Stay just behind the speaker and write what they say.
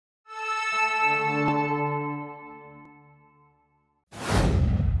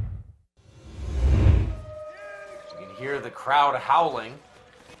the crowd howling.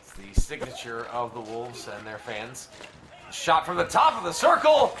 It's the signature of the Wolves and their fans. Shot from the top of the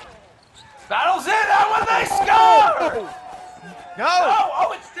circle. Battles in, and when they score! No!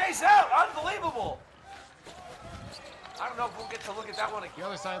 Oh, it stays out. Unbelievable. I don't know if we'll get to look at that one again. The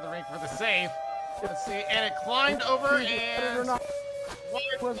other side of the rink for the save. Let's see, and it climbed over and wide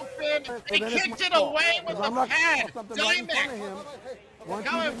open. He kicked it away with the pad. Diamond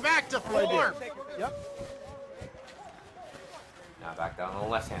coming back to form. Yep. Now back down on the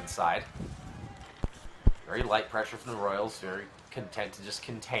left-hand side. Very light pressure from the Royals. Very content to just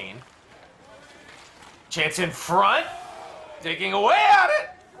contain. Chance in front. Digging away at it.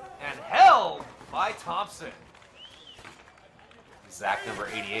 And held by Thompson. Zach, number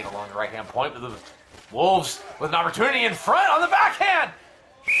 88, along the right-hand point with the Wolves with an opportunity in front on the backhand.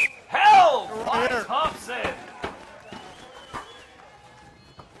 Held by Thompson.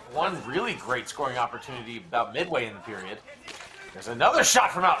 One really great scoring opportunity about midway in the period. There's another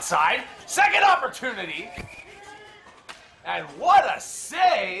shot from outside. Second opportunity. And what a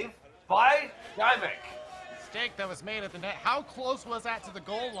save by Dymick. Mistake that was made at the net. How close was that to the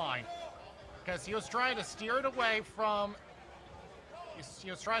goal line? Because he was trying to steer it away from...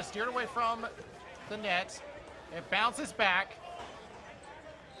 He was trying to steer it away from the net. It bounces back.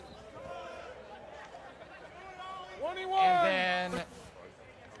 21. And then...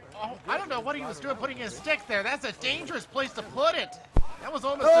 Oh, I don't know what he was doing putting his stick there. That's a dangerous place to put it. That was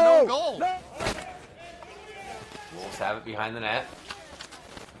almost a no goal. No. Wolves have it behind the net.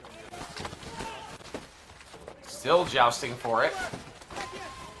 Still jousting for it.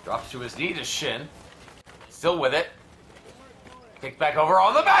 Drops to his knee to Shin. Still with it. Kick back over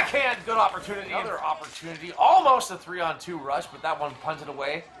on the backhand. Good opportunity. Another opportunity. Almost a 3-on-2 rush, but that one punted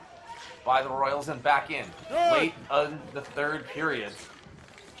away by the Royals and back in. Late in the third period.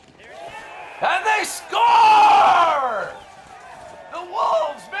 And they score! The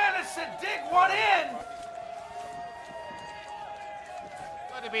Wolves managed to dig one in.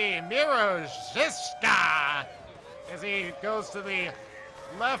 Going to be Miro Ziska as he goes to the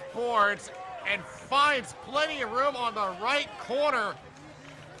left boards and finds plenty of room on the right corner.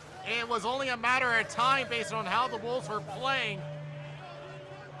 It was only a matter of time based on how the Wolves were playing.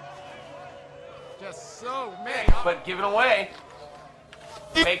 Just so many. But given away.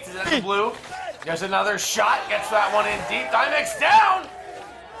 Fakes it in the blue. There's another shot. Gets that one in deep. Dymick's down.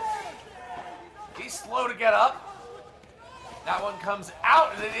 He's slow to get up. That one comes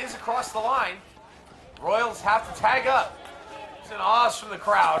out, and it is across the line. Royals have to tag up. There's an awes from the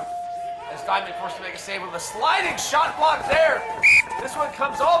crowd as Dymick forced to make a save with a sliding shot block there. This one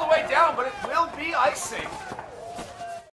comes all the way down, but it will be icing.